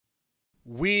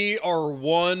We are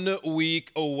 1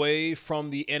 week away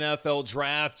from the NFL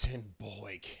draft, and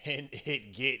boy, can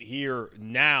it get here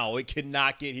now. It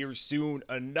cannot get here soon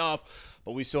enough,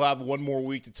 but we still have one more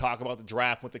week to talk about the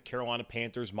draft, what the Carolina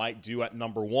Panthers might do at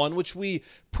number 1, which we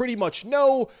pretty much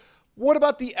know. What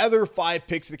about the other 5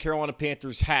 picks the Carolina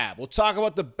Panthers have? We'll talk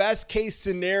about the best case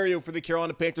scenario for the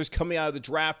Carolina Panthers coming out of the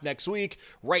draft next week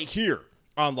right here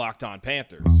on Locked On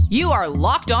Panthers. You are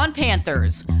Locked On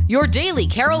Panthers, your daily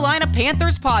Carolina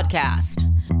Panthers podcast.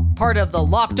 Part of the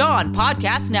Locked On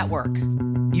Podcast Network.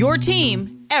 Your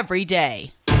team every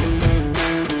day.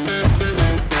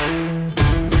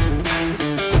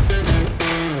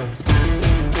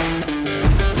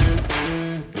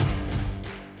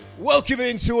 Welcome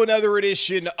into another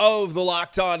edition of the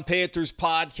Locked On Panthers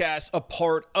podcast, a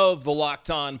part of the Locked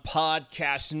On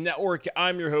Podcast Network.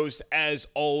 I'm your host, as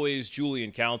always,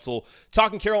 Julian Council,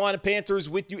 talking Carolina Panthers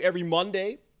with you every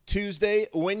Monday, Tuesday,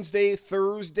 Wednesday,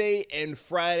 Thursday, and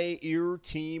Friday. Your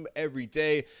team every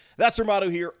day. That's our motto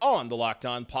here on the Locked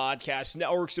On Podcast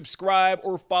Network. Subscribe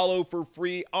or follow for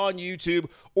free on YouTube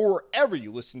or wherever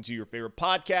you listen to your favorite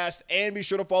podcast. And be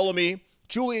sure to follow me,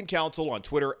 Julian Council, on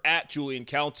Twitter at Julian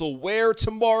Council, where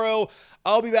tomorrow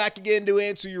I'll be back again to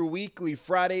answer your weekly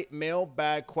Friday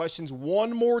mailbag questions.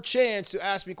 One more chance to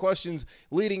ask me questions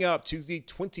leading up to the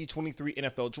 2023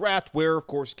 NFL Draft, where, of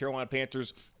course, Carolina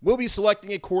Panthers will be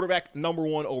selecting a quarterback number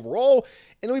 1 overall.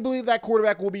 And we believe that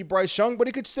quarterback will be Bryce Young, but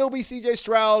it could still be C.J.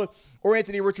 Stroud or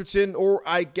Anthony Richardson or,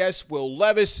 I guess, Will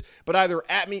Levis. But either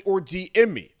at me or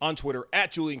DM me on Twitter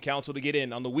at Julian Council to get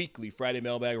in on the weekly Friday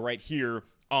mailbag right here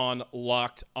on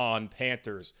Locked On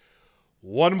Panthers.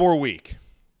 One more week.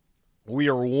 We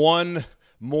are one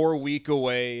more week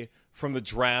away from the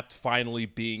draft finally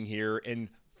being here and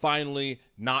finally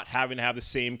not having to have the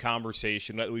same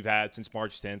conversation that we've had since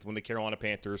March 10th when the Carolina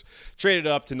Panthers traded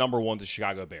up to number 1 to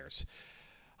Chicago Bears.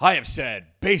 I have said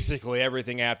basically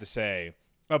everything I have to say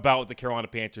about what the Carolina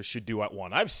Panthers should do at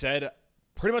 1. I've said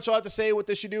pretty much all I have to say what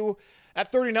they should do at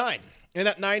 39. And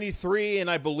at 93,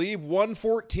 and I believe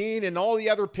 114, and all the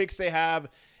other picks they have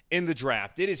in the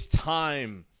draft. It is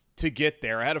time to get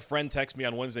there. I had a friend text me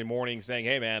on Wednesday morning saying,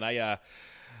 hey, man,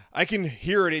 I can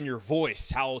hear it in your voice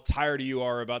how tired you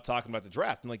are about talking about the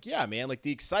draft. I'm like, yeah, man, like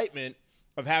the excitement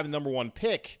of having number 1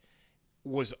 pick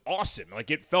was awesome.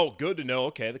 Like it felt good to know,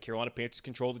 okay, the Carolina Panthers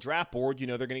control the draft board. You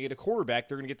know, they're going to get a quarterback.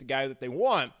 They're going to get the guy that they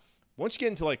want. Once you get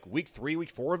into like week 3,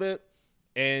 week 4 of it,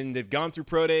 and they've gone through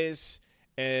pro days,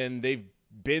 and they've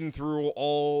been through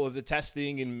all of the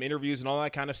testing and interviews and all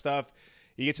that kind of stuff,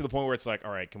 you get to the point where it's like,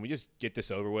 all right, can we just get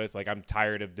this over with? Like, I'm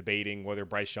tired of debating whether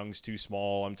Bryce Young's too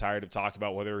small. I'm tired of talking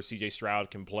about whether C.J.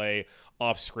 Stroud can play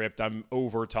off script. I'm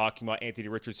over talking about Anthony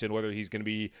Richardson, whether he's going to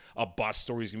be a bust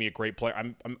or he's going to be a great player.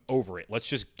 I'm over it. Let's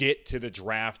just get to the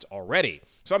draft already.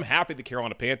 So I'm happy the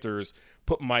Carolina Panthers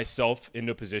put myself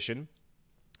into a position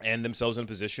and themselves in a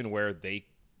position where they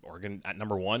Oregon at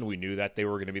number 1. We knew that they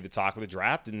were going to be the talk of the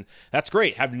draft, and that's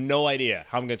great. Have no idea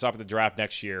how I'm going to talk about the draft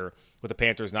next year with the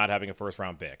Panthers not having a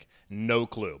first-round pick. No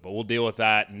clue, but we'll deal with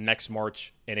that next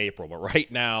March and April. But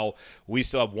right now, we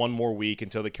still have one more week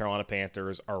until the Carolina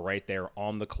Panthers are right there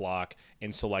on the clock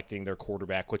in selecting their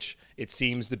quarterback, which it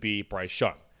seems to be Bryce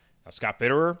Young. Now, Scott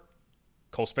Fitterer,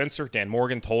 Cole Spencer, Dan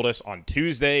Morgan told us on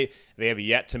Tuesday they have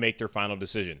yet to make their final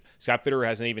decision. Scott Fitterer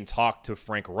hasn't even talked to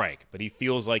Frank Reich, but he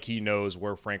feels like he knows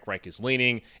where Frank Reich is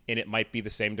leaning, and it might be the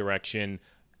same direction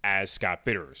as Scott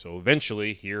Fitterer. So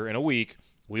eventually, here in a week,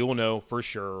 we will know for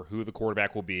sure who the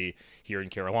quarterback will be here in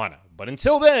Carolina. But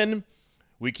until then,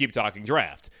 we keep talking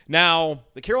draft. Now,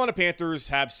 the Carolina Panthers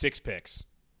have 6 picks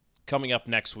coming up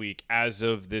next week as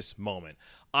of this moment.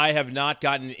 I have not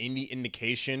gotten any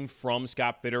indication from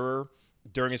Scott Fitterer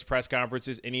during his press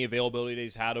conferences, any availability that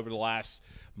he's had over the last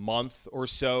month or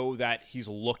so, that he's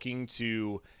looking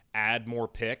to add more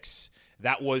picks.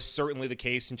 That was certainly the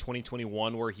case in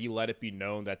 2021, where he let it be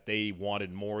known that they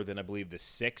wanted more than, I believe, the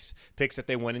 6 picks that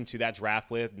they went into that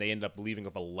draft with. And they ended up leaving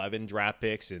with 11 draft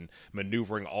picks and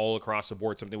maneuvering all across the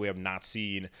board, something we have not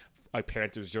seen a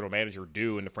Panthers general manager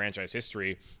do in the franchise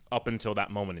history up until that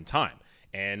moment in time.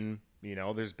 And you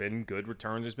know, there's been good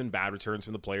returns. There's been bad returns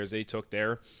from the players they took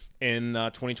there in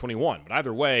 2021. But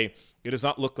either way, it does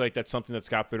not look like that's something that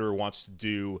Scott Fitterer wants to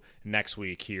do next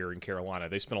week here in Carolina.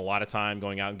 They spent a lot of time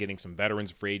going out and getting some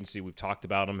veterans in free agency. We've talked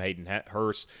about them. Hayden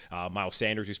Hurst, Miles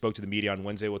Sanders, who spoke to the media on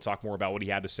Wednesday. We'll talk more about what he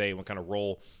had to say and what kind of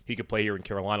role he could play here in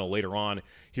Carolina later on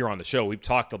here on the show. We've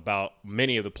talked about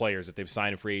many of the players that they've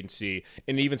signed in free agency,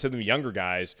 and even some of the younger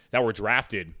guys that were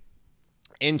drafted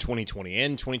in 2020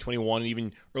 and 2021, and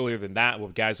even earlier than that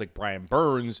with guys like Brian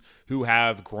Burns, who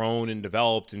have grown and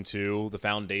developed into the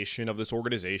foundation of this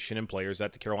organization and players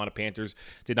that the Carolina Panthers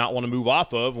did not want to move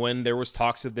off of when there was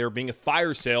talks of there being a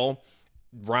fire sale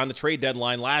around the trade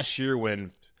deadline last year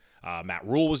when Matt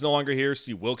Rule was no longer here.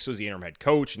 Steve Wilkes was the interim head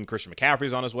coach, and Christian McCaffrey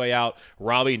is on his way out.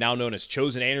 Robbie, now known as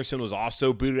Chosen Anderson, was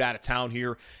also booted out of town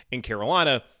here in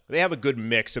Carolina. They have a good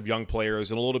mix of young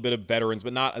players and a little bit of veterans,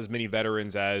 but not as many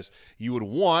veterans as you would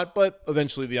want. But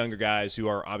eventually the younger guys, who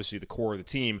are obviously the core of the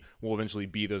team, will eventually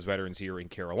be those veterans here in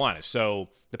Carolina. So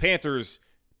the Panthers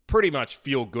pretty much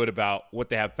feel good about what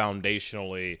they have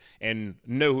foundationally and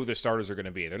know who the starters are going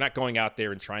to be. They're not going out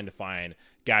there and trying to find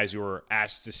guys who are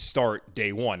asked to start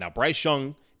day one. Now, Bryce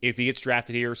Young, if he gets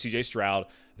drafted here, CJ Stroud,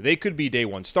 they could be day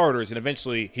one starters, and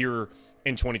eventually here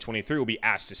in 2023 will be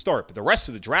asked to start. But the rest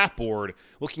of the draft board,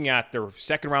 looking at their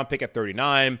second-round pick at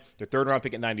 39, their third-round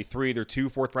pick at 93, their two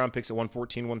fourth-round picks at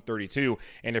 114, 132,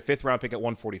 and their fifth-round pick at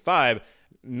 145,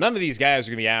 none of these guys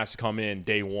are going to be asked to come in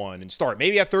day one and start.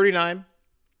 Maybe at 39,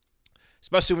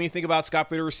 especially when you think about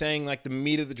Scott Fitterer saying like the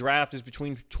meat of the draft is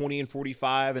between 20 and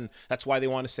 45, and that's why they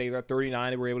want to say they're at 39.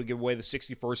 They were able to give away the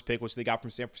 61st pick, which they got from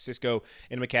San Francisco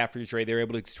in the McCaffrey trade. They were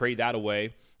able to trade that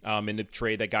away in the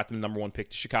trade that got them the number one pick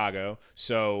to Chicago.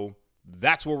 So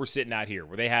that's where we're sitting at here,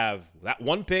 where they have that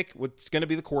one pick, what's going to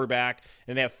be the quarterback,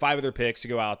 and they have 5 other picks to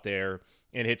go out there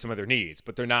and hit some of their needs.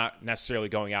 But they're not necessarily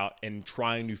going out and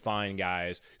trying to find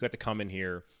guys who have to come in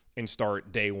here and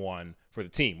start day one for the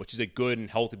team, which is a good and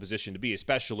healthy position to be,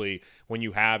 especially when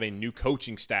you have a new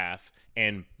coaching staff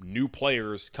and new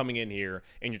players coming in here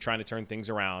and you're trying to turn things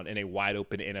around in a wide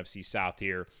open NFC South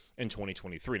here in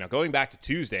 2023. Now, going back to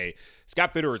Tuesday,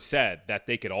 Scott Fitterer said that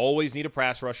they could always need a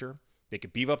pass rusher. They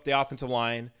could beef up the offensive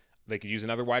line. They could use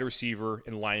another wide receiver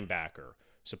and linebacker.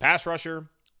 So pass rusher,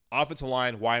 offensive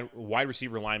line, wide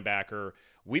receiver, linebacker.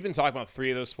 We've been talking about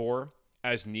 3 of those 4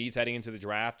 as needs heading into the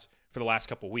draft for the last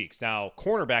couple of weeks. Now,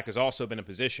 cornerback has also been a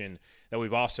position that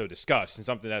we've also discussed and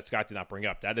something that Scott did not bring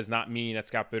up. That does not mean that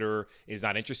Scott Fitterer is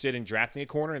not interested in drafting a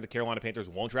corner and the Carolina Panthers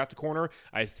won't draft a corner.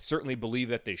 I certainly believe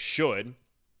that they should,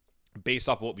 based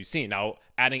off of what we've seen. Now,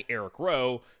 adding Eric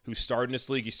Rowe, who started in this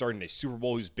league, he started in a Super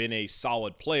Bowl, who's been a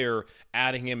solid player,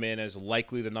 adding him in as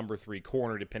likely the number 3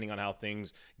 corner, depending on how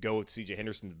things go with C.J.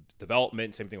 Henderson's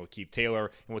development, same thing with Keith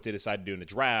Taylor, and what they decide to do in the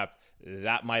draft,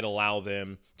 that might allow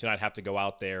them to not have to go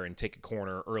out there and take a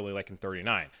corner early like in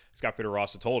 39. Scott Fitterer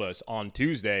also told us on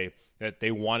Tuesday that they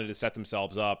wanted to set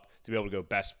themselves up to be able to go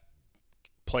best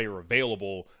player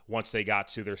available once they got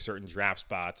to their certain draft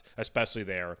spots, especially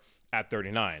there at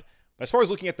 39. As far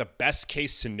as looking at the best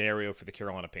case scenario for the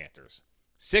Carolina Panthers,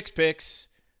 6 picks,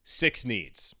 6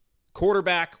 needs.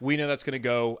 Quarterback, we know that's going to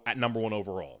go at number 1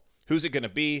 overall. Who's it going to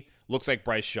be? Looks like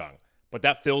Bryce Young, but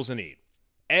that fills a need.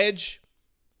 Edge,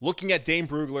 looking at Dane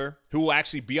Brugler, who will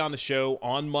actually be on the show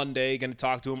on Monday. Going to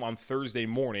talk to him on Thursday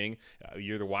morning.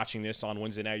 You're either watching this on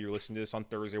Wednesday night, you're listening to this on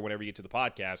Thursday, whenever you get to the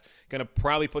podcast. Going to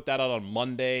probably put that out on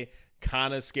Monday.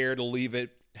 Kind of scared to leave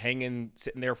it hanging,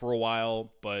 sitting there for a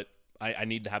while, but I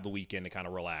need to have the weekend to kind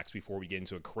of relax before we get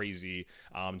into a crazy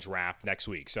draft next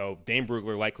week. So Dane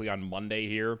Brugler likely on Monday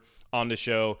here on the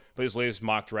show. For his latest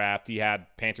mock draft, he had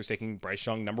Panthers taking Bryce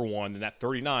Young number 1, and at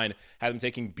 39 had them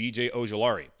taking B.J.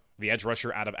 Ojulari, the edge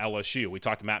rusher out of LSU. We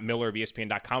talked to Matt Miller of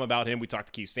ESPN.com about him. We talked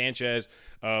to Keith Sanchez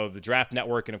of the Draft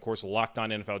Network and, of course, Locked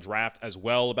On NFL Draft as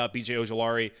well about B.J.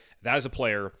 Ojulari. That is a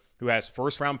player who has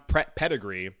first-round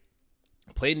pedigree,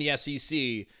 played in the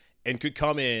SEC, and could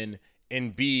come in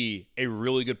and be a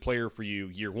really good player for you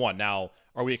year one. Now,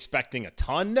 are we expecting a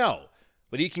ton? No.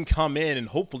 But he can come in and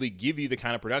hopefully give you the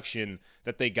kind of production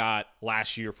that they got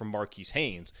last year from Marquise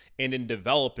Haynes and then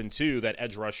develop into that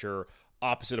edge rusher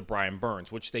opposite of Brian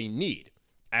Burns, which they need.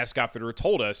 As Scott Fitterer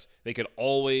told us, they could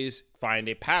always find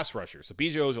a pass rusher. So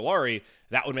B.J. Ojulari,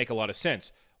 that would make a lot of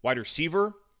sense. Wide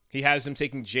receiver, he has him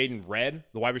taking Jaden Redd,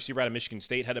 the wide receiver out of Michigan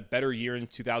State, had a better year in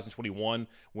 2021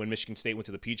 when Michigan State went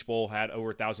to the Peach Bowl, had over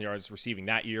 1,000 yards receiving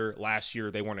that year. Last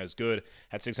year, they weren't as good,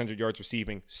 had 600 yards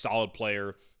receiving, solid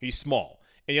player. He's small.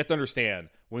 And you have to understand,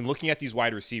 when looking at these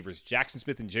wide receivers, Jackson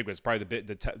Smith-Njigba is probably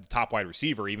the top wide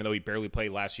receiver, even though he barely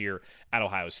played last year at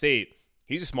Ohio State.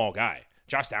 He's a small guy.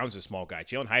 Josh Downs is a small guy.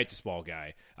 Jalen Hyatt's a small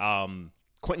guy.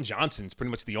 Quentin Johnson's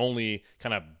pretty much the only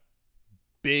kind of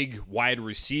big wide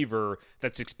receiver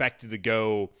that's expected to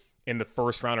go in the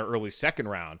first round or early second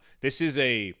round. This is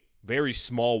a very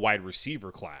small wide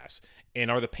receiver class. And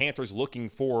are the Panthers looking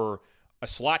for a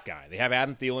slot guy? They have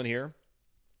Adam Thielen here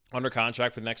under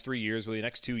contract for the next 3 years, really the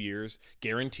next 2 years,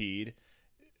 guaranteed.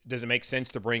 Does it make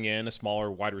sense to bring in a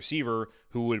smaller wide receiver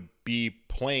who would be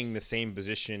playing the same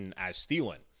position as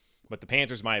Thielen? But the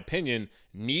Panthers, in my opinion,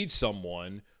 need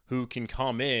someone who can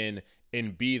come in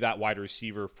and be that wide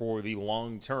receiver for the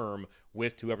long term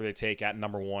with whoever they take at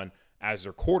number one as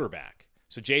their quarterback.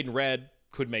 So Jaden Redd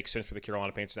could make sense for the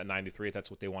Carolina Panthers at 93 if that's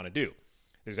what they want to do.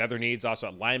 There's other needs also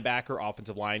at linebacker,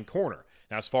 offensive line, corner.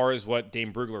 Now, as far as what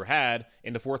Dane Brugler had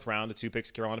in the fourth round, the 2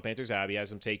 picks Carolina Panthers have, he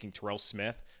has him taking Terrell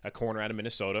Smith, a corner out of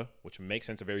Minnesota, which makes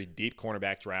sense, a very deep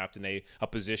cornerback draft, and a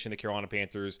position the Carolina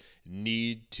Panthers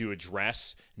need to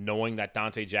address, knowing that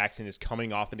Dante Jackson is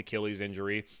coming off an Achilles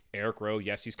injury. Eric Rowe,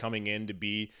 yes, he's coming in to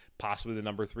be possibly the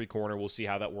number 3 corner. We'll see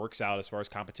how that works out as far as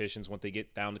competitions once they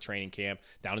get down to training camp,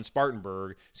 down in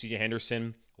Spartanburg. C.J.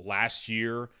 Henderson, last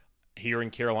year, here in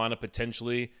Carolina,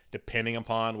 potentially, depending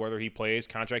upon whether he plays.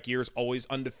 Contract year is always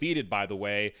undefeated, by the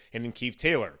way. And then Keith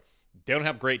Taylor. They don't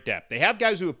have great depth. They have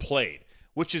guys who have played,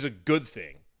 which is a good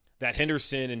thing. That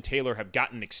Henderson and Taylor have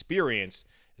gotten experience.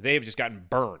 They've just gotten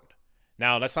burned.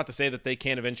 Now, that's not to say that they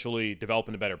can't eventually develop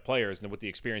into better players. And with the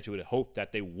experience, you would hope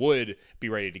that they would be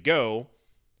ready to go.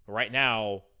 But right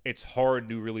now, it's hard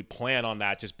to really plan on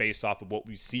that just based off of what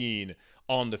we've seen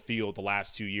on the field the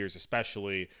last 2 years,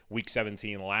 especially Week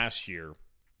 17 last year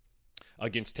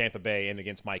against Tampa Bay and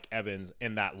against Mike Evans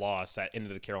in that loss at end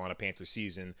of the Carolina Panthers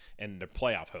season and their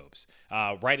playoff hopes.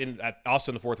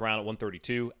 Also in the fourth round at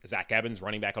 132, Zach Evans,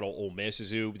 running back at Ole Miss,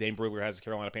 is who Dane Brugler has the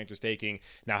Carolina Panthers taking.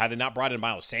 Now, had they not brought in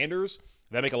Miles Sanders,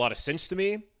 that make a lot of sense to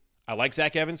me. I like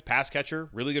Zach Evans, pass catcher,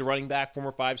 really good running back,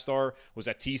 former 5-star, was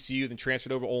at TCU, then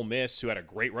transferred over to Ole Miss, who had a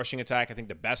great rushing attack, I think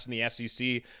the best in the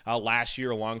SEC last year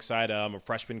alongside a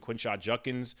freshman Quinshad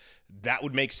Judkins. That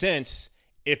would make sense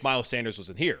if Miles Sanders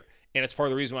wasn't here. And it's part of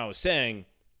the reason why I was saying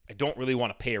I don't really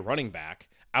want to pay a running back.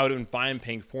 I would have been fine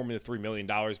paying $3 million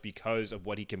because of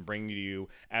what he can bring to you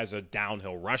as a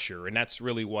downhill rusher. And that's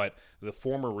really what the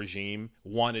former regime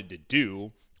wanted to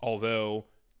do, although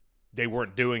they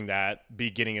weren't doing that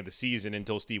beginning of the season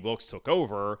until Steve Wilkes took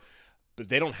over. But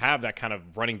they don't have that kind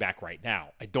of running back right now.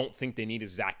 I don't think they need a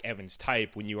Zach Evans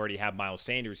type when you already have Miles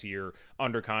Sanders here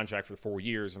under contract for 4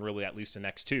 years and really at least the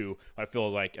next 2. I feel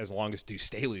like as long as Deuce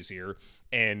Staley's here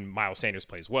and Miles Sanders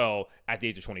plays well at the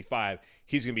age of 25,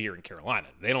 he's going to be here in Carolina.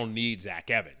 They don't need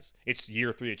Zach Evans. It's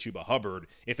year 3 at Chuba Hubbard.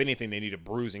 If anything, they need a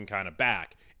bruising kind of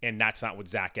back, and that's not what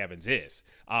Zach Evans is.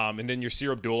 And then your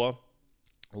Yasir Abdullah,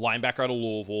 linebacker out of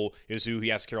Louisville, is who he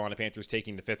has Carolina Panthers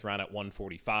taking the 5th round at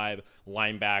 145.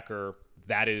 Linebacker,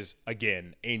 that is,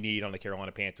 again, a need on the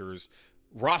Carolina Panthers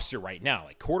roster right now.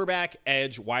 Like quarterback,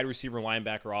 edge, wide receiver,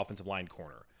 linebacker, offensive line,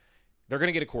 corner. They're going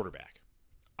to get a quarterback.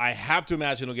 I have to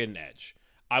imagine they'll get an edge.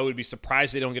 I would be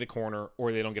surprised they don't get a corner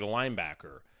or they don't get a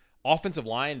linebacker. Offensive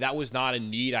line, that was not a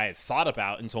need I had thought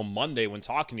about until Monday when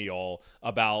talking to y'all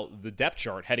about the depth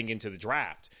chart heading into the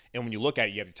draft. And when you look at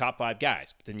it, you have your top 5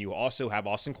 guys. But then you also have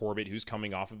Austin Corbett, who's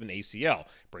coming off of an ACL.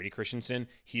 Brady Christensen,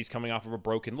 he's coming off of a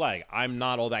broken leg. I'm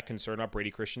not all that concerned about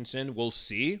Brady Christensen. We'll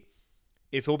see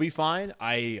if he'll be fine.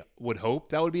 I would hope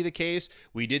that would be the case.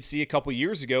 We did see a couple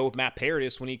years ago with Matt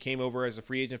Paradis when he came over as a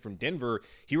free agent from Denver.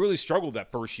 He really struggled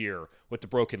that first year with the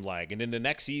broken leg. And then the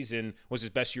next season was his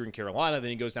best year in Carolina. Then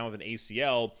he goes down with an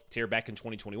ACL tear back in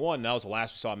 2021. And that was the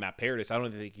last we saw of Matt Paradis. I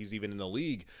don't think he's even in the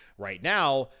league right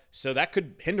now. So that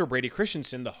could hinder Brady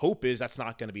Christensen. The hope is that's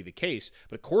not going to be the case.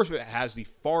 But of course, it has the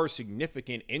far more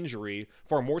significant injury with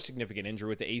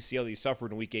the ACL that he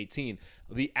suffered in Week 18.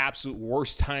 The absolute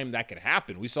worst time that could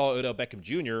happen. We saw Odell Beckham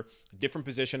Jr., different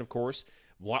position, of course.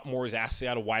 A lot more is asked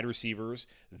out of wide receivers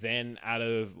than out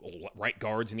of right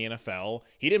guards in the NFL.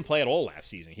 He didn't play at all last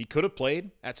season. He could have played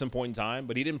at some point in time,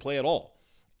 but he didn't play at all.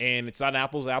 And it's not an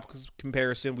apples-to-apples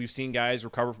comparison. We've seen guys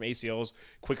recover from ACLs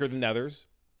quicker than others.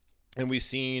 And we've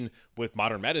seen with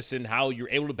modern medicine how you're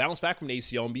able to bounce back from an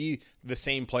ACL and be the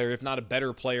same player, if not a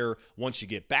better player, once you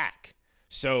get back.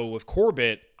 So with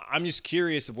Corbett, I'm just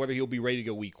curious of whether he'll be ready to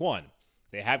go week 1.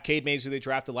 They have Cade Mays, who they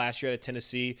drafted last year out of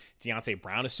Tennessee. Deontay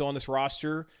Brown is still on this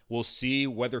roster. We'll see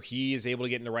whether he is able to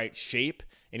get in the right shape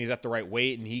and he's at the right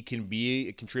weight and he can be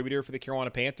a contributor for the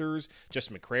Carolina Panthers.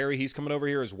 Justin McCrary, he's coming over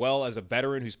here as well as a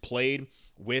veteran who's played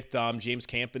with James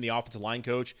Campen, the offensive line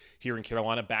coach here in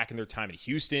Carolina, back in their time in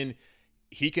Houston.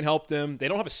 He can help them. They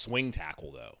don't have a swing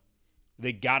tackle, though.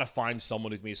 They got to find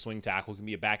someone who can be a swing tackle, who can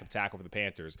be a backup tackle for the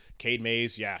Panthers. Cade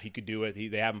Mays, yeah, he could do it.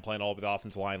 They have him playing all over the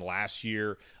offensive line last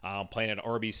year, playing an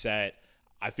RB set.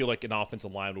 I feel like an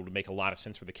offensive line would make a lot of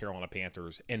sense for the Carolina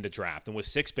Panthers in the draft. And with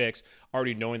 6 picks,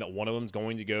 already knowing that one of them is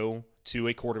going to go to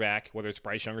a quarterback, whether it's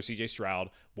Bryce Young or C.J. Stroud,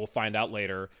 we'll find out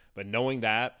later. But knowing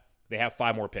that, they have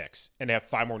 5 more picks, and they have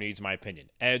 5 more needs, in my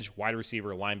opinion. Edge, wide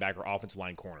receiver, linebacker, offensive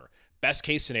line, corner. Best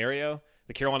case scenario,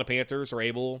 the Carolina Panthers are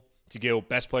able to go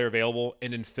best player available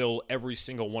and then fill every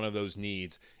single one of those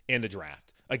needs in the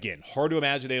draft. Again, hard to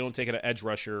imagine they don't take an edge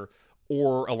rusher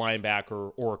or a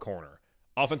linebacker or a corner.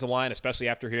 Offensive line, especially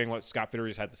after hearing what Scott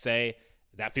Fitterer had to say,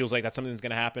 that feels like that's something that's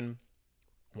going to happen.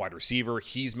 Wide receiver,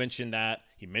 he's mentioned that.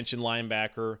 He mentioned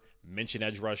linebacker, mentioned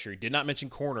edge rusher. He did not mention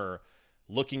corner.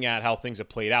 Looking at how things have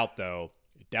played out, though,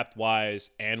 depth-wise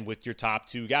and with your top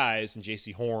two guys, and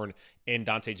J.C. Horn and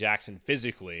Dante Jackson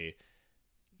physically,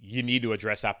 you need to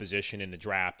address that position in the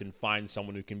draft and find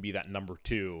someone who can be that number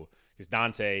two. Because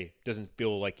Dante doesn't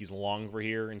feel like he's long for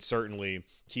here, and certainly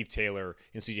Keith Taylor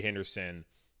and C.J. Henderson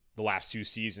the last 2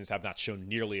 seasons have not shown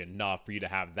nearly enough for you to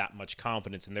have that much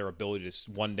confidence in their ability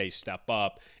to one day step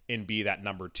up and be that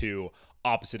number two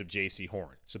opposite of J.C.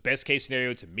 Horn. So best case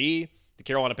scenario to me, the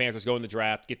Carolina Panthers go in the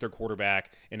draft, get their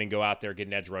quarterback, and then go out there, get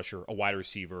an edge rusher, a wide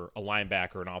receiver, a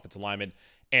linebacker, an offensive lineman,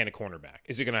 and a cornerback.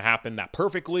 Is it going to happen that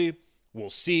perfectly? We'll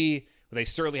see. But they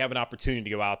certainly have an opportunity to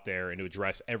go out there and to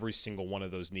address every single one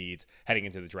of those needs heading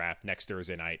into the draft next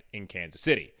Thursday night in Kansas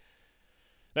City.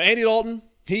 Now, Andy Dalton,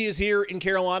 he is here in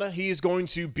Carolina. He is going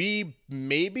to be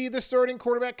maybe the starting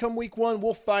quarterback come week 1.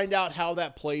 We'll find out how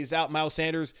that plays out. Miles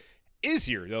Sanders is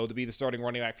here, though, to be the starting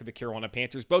running back for the Carolina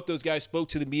Panthers. Both those guys spoke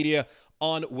to the media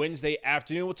on Wednesday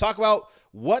afternoon. We'll talk about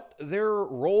what their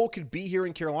role could be here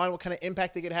in Carolina, what kind of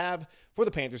impact they could have for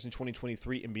the Panthers in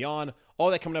 2023 and beyond.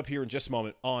 All that coming up here in just a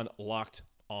moment on Locked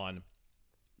On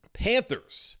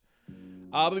Panthers.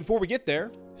 But before we get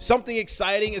there, something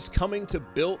exciting is coming to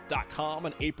Built.com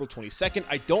on April 22nd.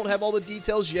 I don't have all the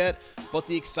details yet, but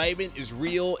the excitement is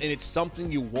real, and it's something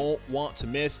you won't want to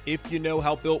miss. If you know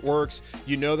how Built works,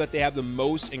 you know that they have the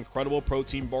most incredible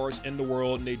protein bars in the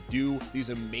world, and they do these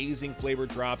amazing flavor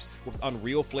drops with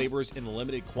unreal flavors in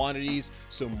limited quantities.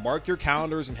 So mark your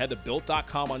calendars and head to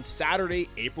Built.com on Saturday,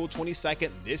 April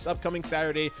 22nd, this upcoming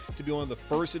Saturday, to be one of the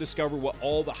first to discover what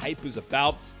all the hype is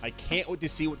about. I can't wait to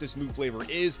see what this new flavor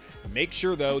is. Make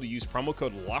sure, though, to use promo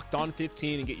code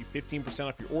LOCKEDON15 and get you 15%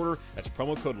 off your order. That's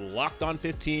promo code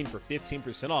LOCKEDON15 for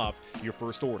 15% off your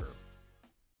first order.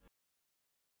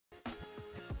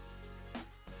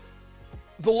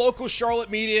 The local Charlotte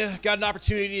media got an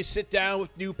opportunity to sit down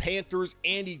with new Panthers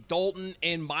Andy Dalton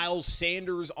and Miles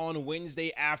Sanders on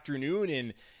Wednesday afternoon,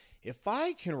 and if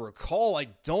I can recall, I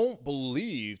don't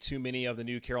believe too many of the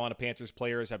new Carolina Panthers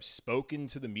players have spoken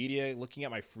to the media. Looking at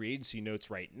my free agency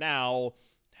notes right now,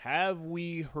 have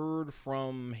we heard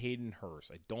from Hayden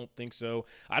Hurst? I don't think so.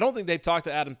 I don't think they've talked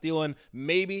to Adam Thielen.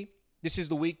 Maybe this is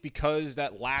the week because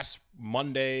that last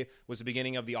Monday was the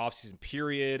beginning of the offseason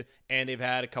period, and they've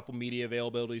had a couple media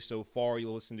availability so far.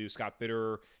 You'll listen to Scott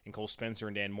Fitterer and Cole Spencer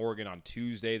and Dan Morgan on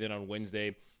Tuesday. Then on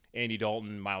Wednesday, Andy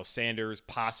Dalton, Miles Sanders,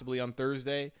 possibly on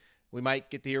Thursday. We might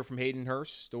get to hear from Hayden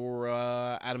Hurst or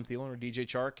Adam Thielen or DJ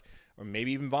Chark or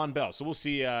maybe even Von Bell. So we'll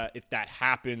see if that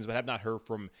happens, but I have not heard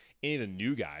from any of the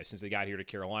new guys since they got here to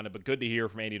Carolina. But good to hear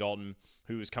from Andy Dalton,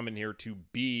 who is coming here to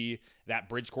be that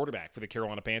bridge quarterback for the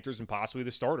Carolina Panthers and possibly the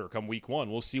starter come week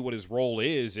 1. We'll see what his role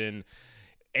is. And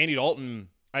Andy Dalton,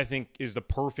 I think, is the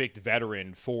perfect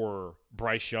veteran for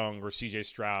Bryce Young or CJ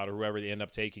Stroud or whoever they end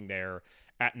up taking there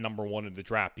at number 1 in the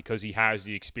draft because he has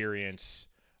the experience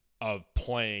of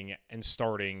playing and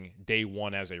starting day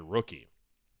 1 as a rookie.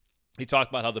 He talked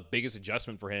about how the biggest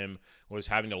adjustment for him was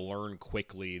having to learn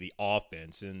quickly the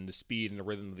offense and the speed and the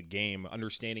rhythm of the game,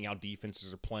 understanding how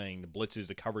defenses are playing, the blitzes,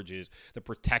 the coverages, the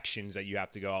protections that you have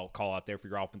to go call out there for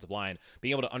your offensive line.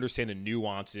 Being able to understand the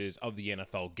nuances of the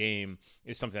NFL game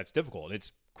is something that's difficult.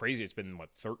 It's crazy. It's been,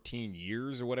 13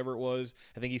 years or whatever it was,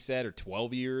 I think he said, or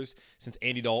 12 years since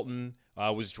Andy Dalton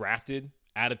was drafted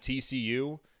out of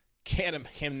TCU. Can't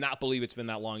not believe it's been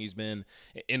that long he's been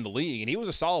in the league. And he was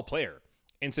a solid player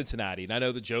in Cincinnati. And I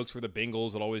know the jokes for the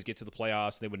Bengals would always get to the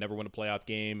playoffs. They would never win a playoff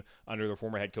game under their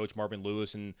former head coach, Marvin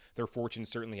Lewis. And their fortunes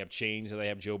certainly have changed. They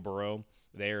have Joe Burrow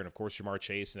there. And, of course, Jamar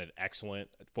Chase and an excellent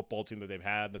football team that they've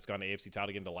had that's gone to AFC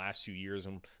title game the last 2 years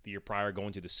and the year prior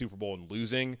going to the Super Bowl and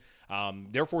losing.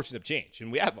 Their fortunes have changed.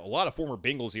 And we have a lot of former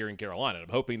Bengals here in Carolina. I'm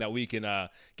hoping that we can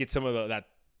get some of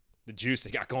the juice they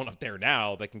got going up there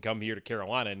now that can come here to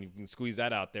Carolina and you can squeeze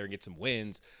that out there and get some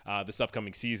wins this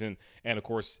upcoming season. And of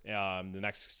course, the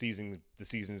next season, the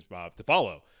seasons to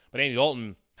follow. But Andy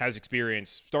Dalton has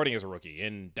experience starting as a rookie,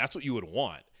 and that's what you would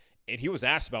want. And he was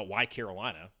asked about why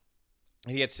Carolina.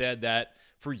 And he had said that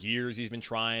for years he's been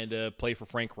trying to play for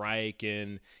Frank Reich,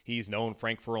 and he's known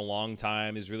Frank for a long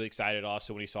time. He's really excited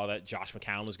also when he saw that Josh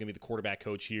McCown was going to be the quarterback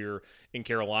coach here in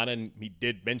Carolina. And he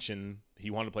did mention he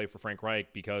wanted to play for Frank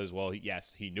Reich because, well,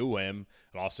 yes, he knew him,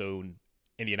 but also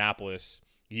Indianapolis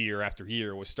year after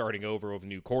year was starting over with a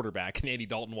new quarterback, and Andy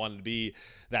Dalton wanted to be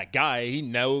that guy. He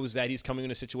knows that he's coming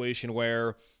in a situation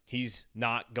where he's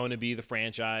not going to be the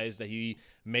franchise, that he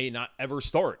may not ever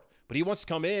start, but he wants to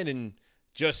come in and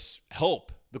just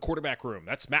help the quarterback room.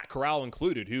 That's Matt Corral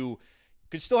included, who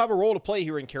could still have a role to play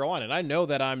here in Carolina. And I know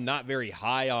that I'm not very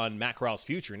high on Matt Corral's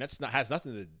future, and has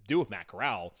nothing to do with Matt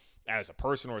Corral as a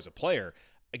person or as a player.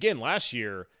 Again, last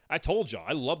year, I told y'all,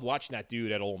 I loved watching that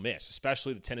dude at Ole Miss,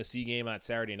 especially the Tennessee game on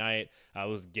Saturday night. It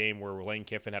was a game where Lane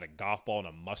Kiffin had a golf ball and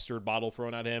a mustard bottle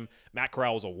thrown at him. Matt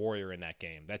Corral was a warrior in that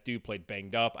game. That dude played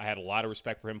banged up. I had a lot of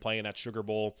respect for him playing in that Sugar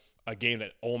Bowl, a game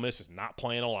that Ole Miss is not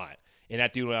playing a lot. And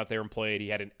that dude went out there and played. He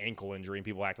had an ankle injury, and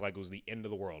people acted like it was the end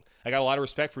of the world. I got a lot of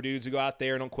respect for dudes who go out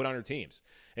there and don't quit on their teams.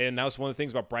 And that was one of the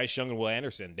things about Bryce Young and Will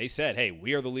Anderson. They said, hey,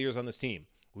 we are the leaders on this team.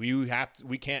 We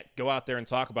can't go out there and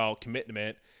talk about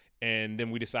commitment and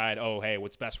then we decide, oh, hey,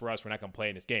 what's best for us? We're not going to play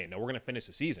in this game. No, we're going to finish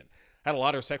the season. I had a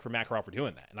lot of respect for Matt Corral for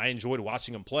doing that, and I enjoyed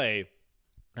watching him play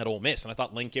at Ole Miss, and I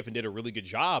thought Lane Kiffin did a really good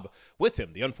job with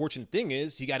him. The unfortunate thing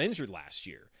is he got injured last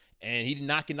year, and he did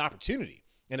not get an opportunity.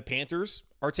 And the Panthers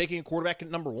are taking a quarterback at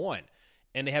number 1,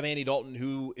 and they have Andy Dalton,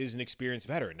 who is an experienced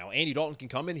veteran. Now, Andy Dalton can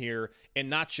come in here and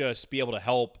not just be able to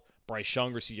help Bryce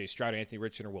Young or C.J. Stroud, or Anthony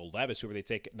Richardson, or Will Levis, whoever they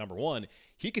take at number 1.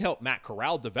 He can help Matt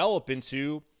Corral develop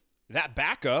into that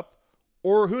backup,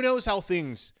 or who knows how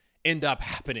things end up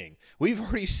happening. We've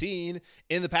already seen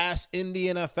in the past in the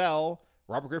NFL,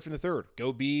 Robert Griffin III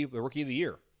go be the Rookie of the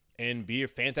Year and be a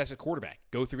fantastic quarterback,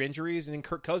 go through injuries, and then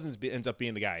Kirk Cousins ends up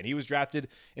being the guy. And he was drafted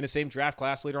in the same draft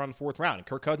class later on in the 4th round. And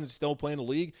Kirk Cousins is still playing the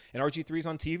league, and RG3's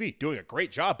on TV, doing a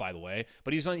great job, by the way.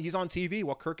 But he's on TV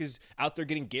while Kirk is out there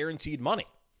getting guaranteed money.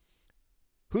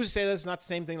 Who's to say that's not the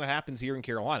same thing that happens here in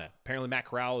Carolina? Apparently, Matt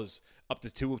Corral is up to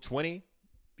 2 of 20.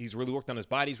 He's really worked on his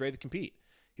body. He's ready to compete.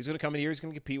 He's going to come in here. He's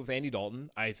going to compete with Andy Dalton.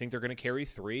 I think they're going to carry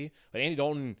 3. But Andy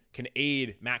Dalton can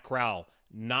aid Matt Corral,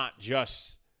 not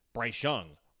just Bryce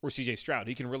Young or C.J. Stroud.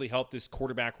 He can really help this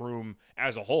quarterback room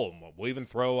as a whole. We'll even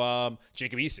throw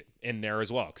Jacob Eason in there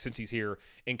as well, since he's here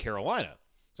in Carolina.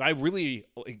 So I'm really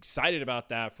excited about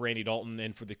that for Andy Dalton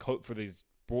and for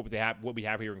what we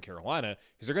have here in Carolina,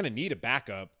 because they're going to need a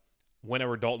backup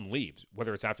whenever Dalton leaves,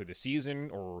 whether it's after the season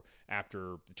or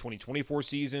after the 2024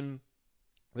 season.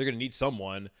 They're going to need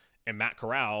someone, and Matt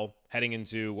Corral, heading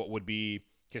into what would be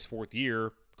his 4th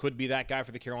year, could be that guy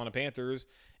for the Carolina Panthers,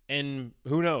 and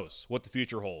who knows what the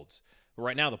future holds. But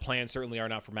right now, the plans certainly are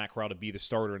not for Matt Corral to be the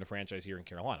starter in the franchise here in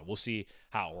Carolina. We'll see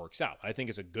how it works out. I think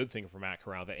it's a good thing for Matt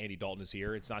Corral that Andy Dalton is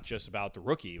here. It's not just about the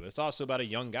rookie, but it's also about a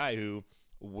young guy who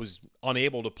was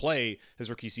unable to play his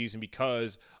rookie season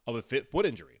because of a foot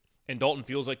injury. And Dalton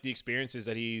feels like the experiences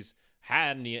that he's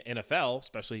had in the NFL,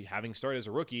 especially having started as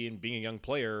a rookie and being a young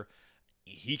player,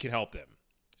 he can help them.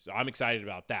 So I'm excited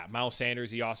about that. Miles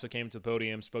Sanders, he also came to the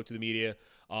podium, spoke to the media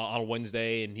on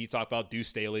Wednesday, and he talked about Deuce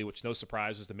Staley, which, no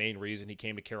surprise, was the main reason he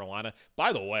came to Carolina.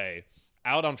 By the way,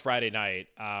 out on Friday night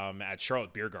at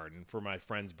Charlotte Beer Garden for my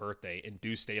friend's birthday, and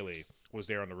Deuce Staley was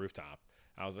there on the rooftop.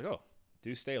 I was like, oh,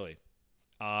 Deuce Staley.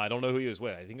 I don't know who he was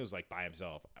with. I think it was like by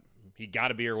himself. He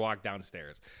got a beer, walked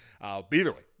downstairs. But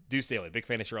either way, Deuce Staley, big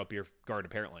fan of Charlotte Beer Garden,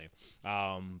 apparently.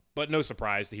 But no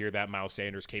surprise to hear that Miles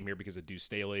Sanders came here because of Deuce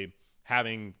Staley.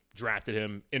 Having drafted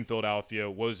him in Philadelphia,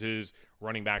 was his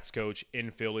running backs coach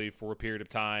in Philly for a period of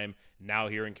time, now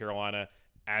here in Carolina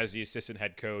as the assistant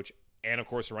head coach, and of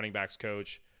course the running backs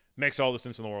coach. Makes all the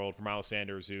sense in the world for Miles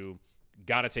Sanders, who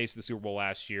got a taste of the Super Bowl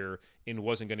last year and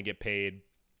wasn't going to get paid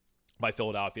by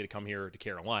Philadelphia to come here to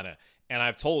Carolina. And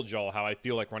I've told y'all how I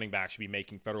feel like running backs should be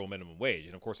making federal minimum wage.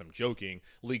 And of course, I'm joking,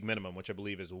 league minimum, which I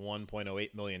believe is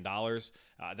 $1.08 million.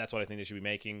 That's what I think they should be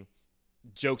making.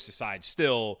 Jokes aside,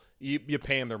 still, you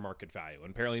pay them their market value.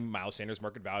 And apparently, Miles Sanders'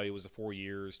 market value was 4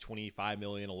 years, $25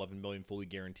 million, $11 million fully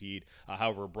guaranteed.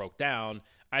 However, it broke down.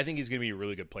 I think he's going to be a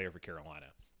really good player for Carolina.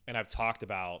 And I've talked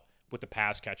about with the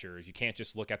pass catchers, you can't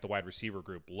just look at the wide receiver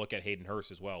group. Look at Hayden Hurst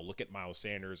as well. Look at Miles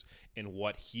Sanders and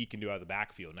what he can do out of the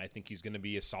backfield. And I think he's going to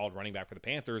be a solid running back for the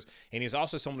Panthers. And he's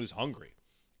also someone who's hungry.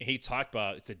 And he talked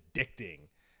about it's addicting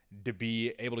to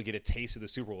be able to get a taste of the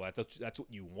Super Bowl. That's what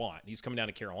you want. He's coming down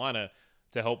to Carolina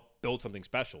to help build something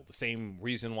special. The same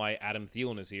reason why Adam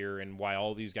Thielen is here and why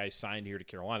all these guys signed here to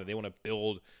Carolina. They want to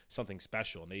build something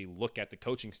special, and they look at the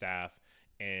coaching staff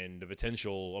and the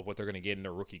potential of what they're going to get in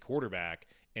a rookie quarterback,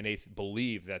 and they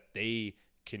believe that they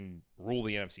can rule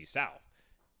the NFC South.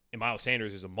 And Miles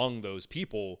Sanders is among those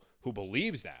people who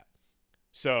believes that.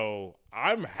 So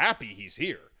I'm happy he's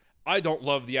here. I don't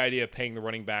love the idea of paying the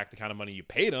running back the kind of money you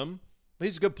paid him, but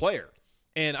he's a good player.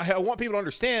 And I want people to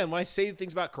understand when I say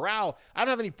things about Corral, I don't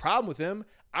have any problem with him.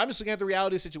 I'm just looking at the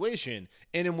reality of the situation.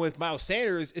 And then with Miles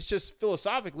Sanders, it's just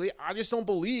philosophically, I just don't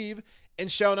believe in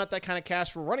shelling out that kind of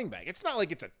cash for running back. It's not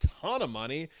like it's a ton of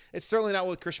money. It's certainly not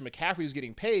what Christian McCaffrey is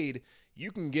getting paid.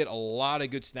 You can get a lot of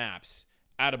good snaps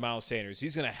out of Miles Sanders.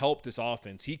 He's going to help this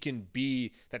offense. He can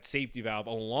be that safety valve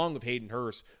along with Hayden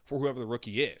Hurst for whoever the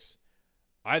rookie is.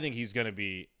 I think he's going to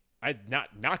be I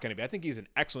think he's an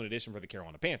excellent addition for the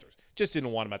Carolina Panthers. Just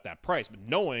didn't want him at that price, but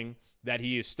knowing that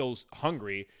he is still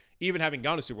hungry, even having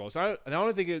gone to Super Bowl. So I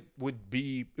don't think it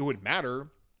would matter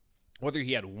whether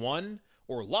he had won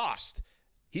or lost.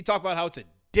 He talked about how it's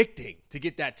addicting to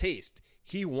get that taste.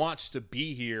 He wants to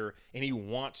be here, and he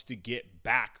wants to get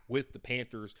back with the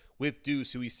Panthers, with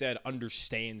Deuce, who he said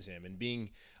understands him. And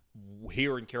being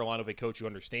here in Carolina with a coach who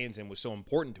understands him was so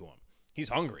important to him. He's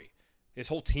hungry. His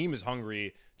whole team is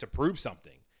hungry to prove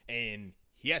something. And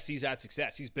yes, he's had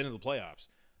success. He's been in the playoffs.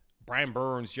 Brian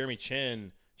Burns, Jeremy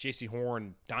Chin, J.C.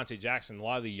 Horn, Dante Jackson, a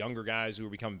lot of the younger guys who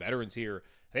are becoming veterans here,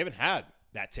 they haven't had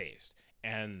that taste.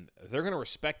 And they're going to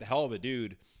respect the hell of a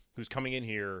dude who's coming in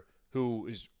here, who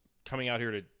is coming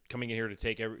in here to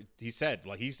take every. He said,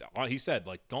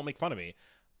 don't make fun of me.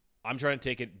 I'm trying to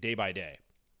take it day by day,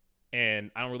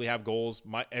 and I don't really have goals.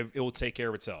 It will take care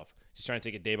of itself. Just trying to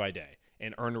take it day by day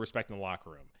and earn the respect in the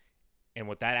locker room. And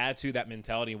with that attitude, that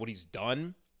mentality, and what he's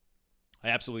done, I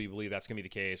absolutely believe that's going to be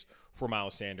the case for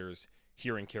Miles Sanders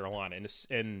here in Carolina.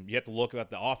 And you have to look at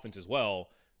the offense as well.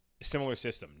 A similar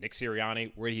system. Nick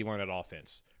Sirianni, where did he learn that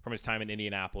offense? From his time in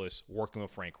Indianapolis, working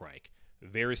with Frank Reich.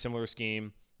 Very similar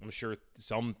scheme. I'm sure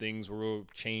some things were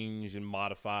changed and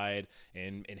modified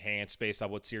and enhanced based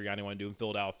on what Sirianni wanted to do in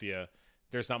Philadelphia.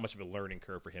 There's not much of a learning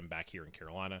curve for him back here in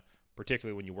Carolina,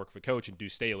 particularly when you work with a coach and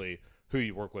Deuce Staley, who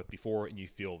you worked with before and you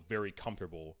feel very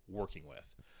comfortable working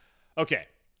with. Okay,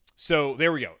 so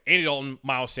there we go. Andy Dalton,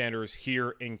 Miles Sanders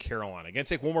here in Carolina. Going to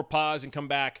take one more pause and come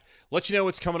back, let you know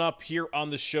what's coming up here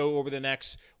on the show over the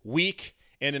next week,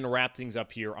 and then wrap things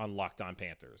up here on Locked On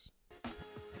Panthers.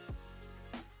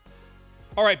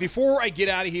 All right, before I get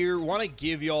out of here, I want to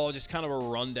give y'all just kind of a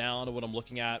rundown of what I'm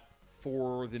looking at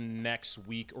for the next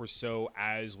week or so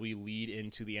as we lead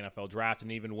into the NFL draft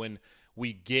and even when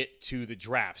we get to the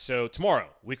draft. So tomorrow,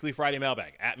 weekly Friday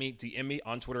mailbag. At me, DM me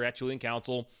on Twitter at Julian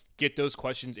Council. Get those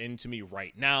questions into me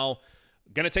right now.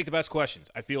 Going to take the best questions.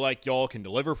 I feel like y'all can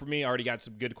deliver for me. I already got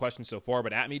some good questions so far,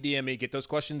 but at me, DM me. Get those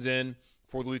questions in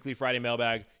for the weekly Friday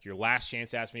mailbag. Your last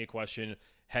chance to ask me a question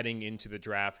heading into the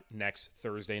draft next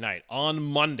Thursday night. On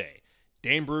Monday,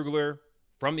 Dane Brugler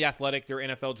from The Athletic, their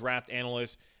NFL draft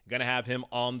analyst, going to have him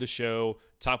on the show,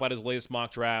 talk about his latest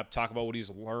mock draft, talk about what he's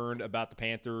learned about the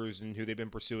Panthers and who they've been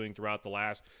pursuing throughout the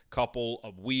last couple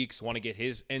of weeks. Want to get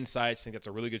his insights. I think that's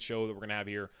a really good show that we're going to have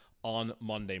here on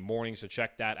Monday morning, so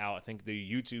check that out. I think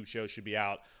the YouTube show should be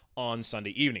out on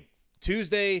Sunday evening.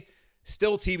 Tuesday,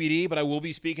 still TBD, but I will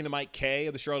be speaking to Mike Kay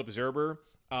of the Charlotte Observer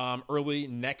early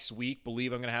next week.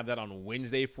 Believe I'm going to have that on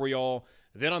Wednesday for y'all.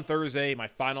 Then on Thursday, my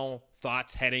final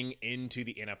thoughts heading into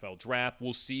the NFL draft.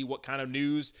 We'll see what kind of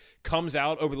news comes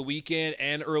out over the weekend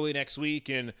and early next week,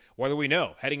 and whether we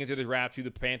know heading into the draft who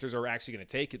the Panthers are actually going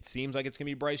to take. It seems like it's going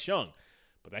to be Bryce Young,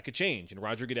 but that could change. And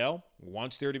Roger Goodell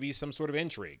wants there to be some sort of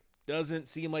intrigue. Doesn't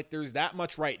seem like there's that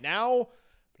much right now,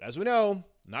 but as we know,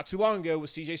 not too long ago with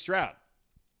C.J. Stroud.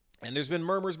 And there's been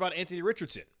murmurs about Anthony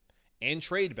Richardson and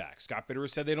trade back. Scott Fitterer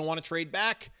said they don't want to trade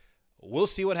back. We'll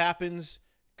see what happens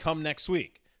come next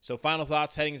week. So final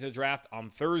thoughts heading into the draft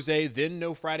on Thursday, then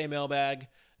no Friday mailbag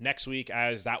next week,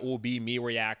 as that will be me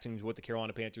reacting to what the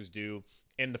Carolina Panthers do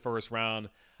in the first round.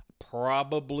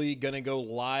 Probably going to go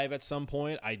live at some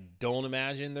point. I don't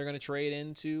imagine they're going to trade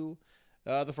into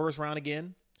the first round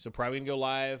again. So probably going to go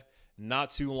live not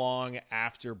too long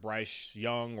after Bryce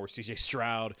Young or C.J.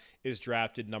 Stroud is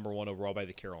drafted number 1 overall by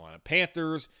the Carolina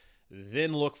Panthers.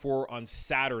 Then look for on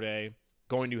Saturday,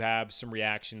 going to have some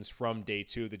reactions from day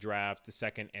 2 of the draft, the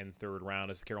second and third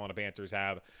round, as the Carolina Panthers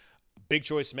have a big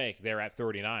choice to make there at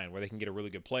 39, where they can get a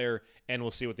really good player, and we'll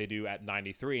see what they do at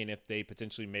 93 and if they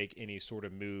potentially make any sort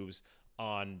of moves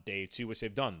on day 2, which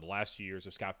they've done the last few years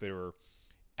of Scott Fitterer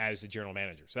as the general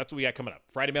manager. So that's what we got coming up.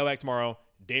 Friday mailbag tomorrow,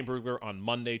 Dane Brugler on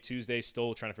Monday. Tuesday,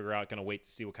 still trying to figure out, going to wait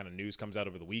to see what kind of news comes out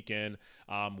over the weekend.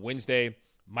 Wednesday,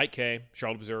 Mike K,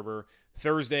 Charlotte Observer.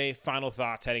 Thursday, final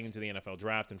thoughts heading into the NFL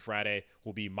draft, and Friday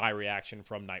will be my reaction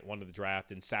from night 1 of the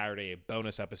draft, and Saturday, a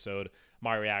bonus episode,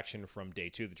 my reaction from day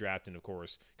 2 of the draft, and of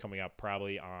course, coming up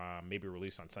probably maybe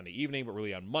released on Sunday evening, but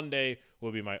really on Monday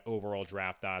will be my overall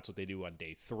draft thoughts, what they do on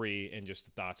day 3, and just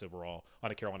the thoughts overall on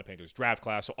the Carolina Panthers draft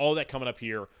class. So all that coming up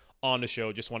here on the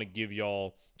show. Just want to give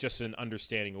y'all just an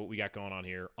understanding of what we got going on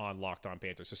here on Locked On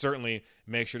Panthers. So certainly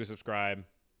make sure to subscribe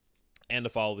and to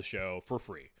follow the show for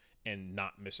free and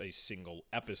not miss a single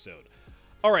episode.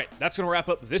 All right, that's going to wrap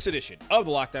up this edition of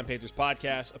the Locked On Panthers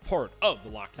podcast, a part of the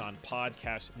Locked On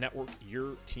Podcast Network,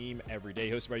 your team every day,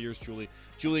 hosted by yours truly,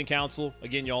 Julian Council.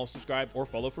 Again, y'all subscribe or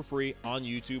follow for free on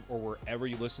YouTube or wherever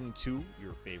you listen to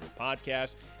your favorite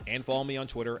podcast, and follow me on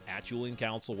Twitter at Julian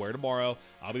Council, where tomorrow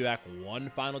I'll be back one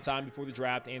final time before the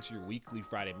draft to answer your weekly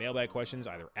Friday mailbag questions,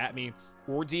 either at me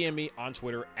or DM me on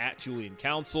Twitter at Julian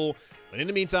Council. But in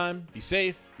the meantime, be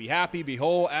safe, be happy, be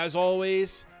whole. As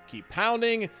always, keep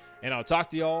pounding, and I'll talk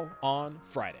to y'all on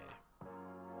Friday.